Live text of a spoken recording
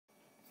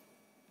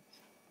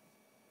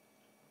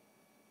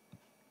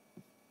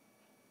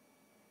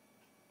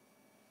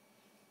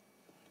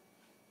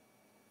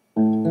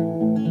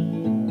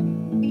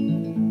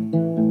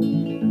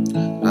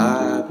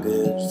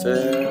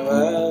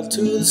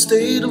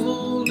state of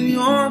old New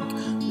York,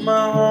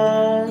 my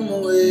home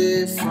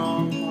away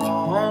from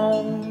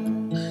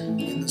home.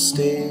 In the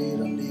state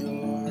of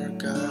New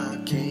York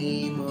I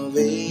came of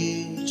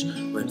age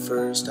when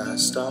first I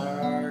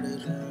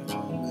started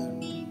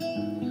roaming.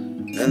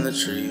 And the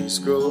trees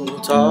grow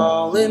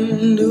tall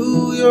in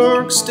New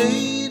York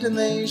State, and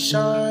they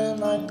shine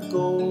like the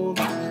gold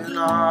in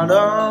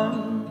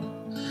autumn.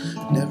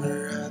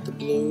 Never had the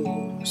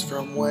blues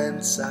from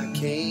whence I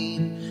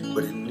came,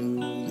 but in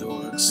New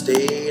York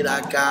State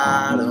I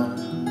got 'em.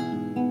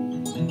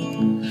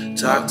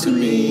 Talk to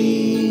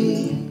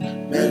me,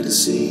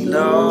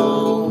 Mendocino.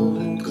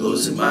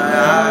 Closing my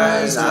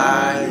eyes,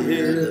 I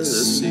hear the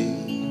sea.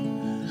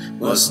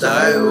 Must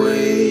I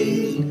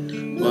wait?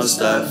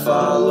 Must I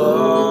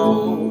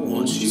follow?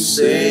 Won't you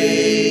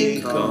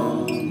say,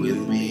 come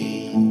with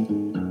me?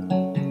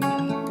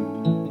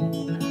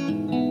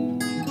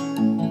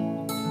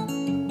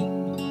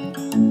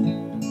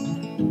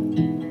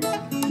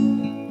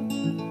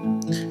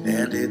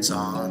 And it's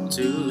on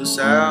to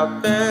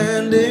South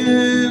Bend,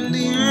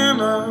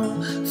 Indiana,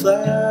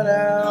 flat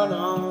out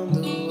on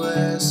the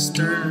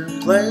western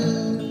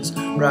plains.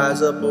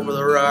 Rise up over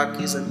the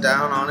Rockies and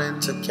down on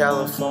into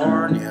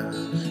California,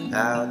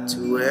 out to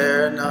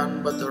where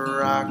none but the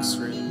rocks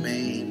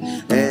remain.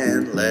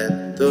 And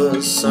let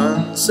the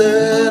sun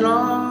set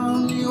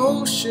on the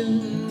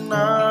ocean,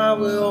 I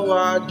will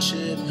watch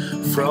it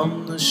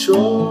from the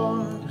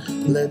shore.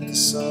 Let the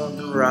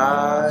sun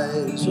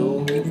rise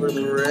over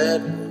the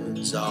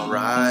redwoods, I'll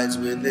rise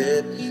with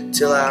it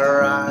till I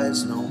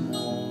rise no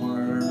more.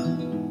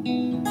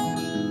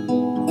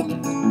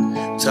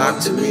 Talk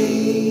to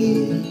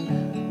me,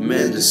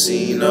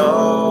 Mendocino.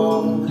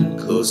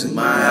 Closing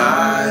my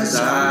eyes,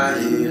 I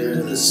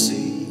hear the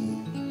sea.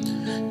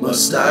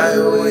 Must I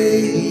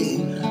wait?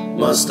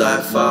 Must I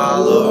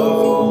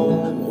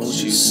follow?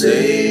 Won't you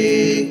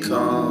say,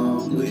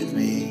 come with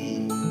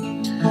me?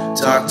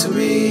 Talk to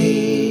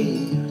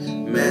me,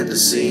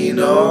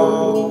 Mendocino.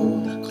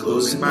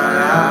 Closing my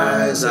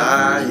eyes,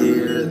 I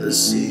hear the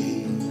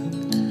sea.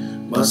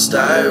 Must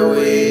I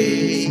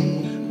wait?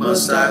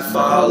 Must I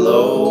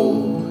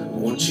follow?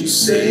 Won't you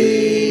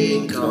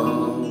say,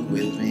 come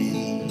with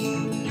me?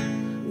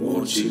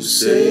 Won't you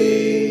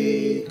say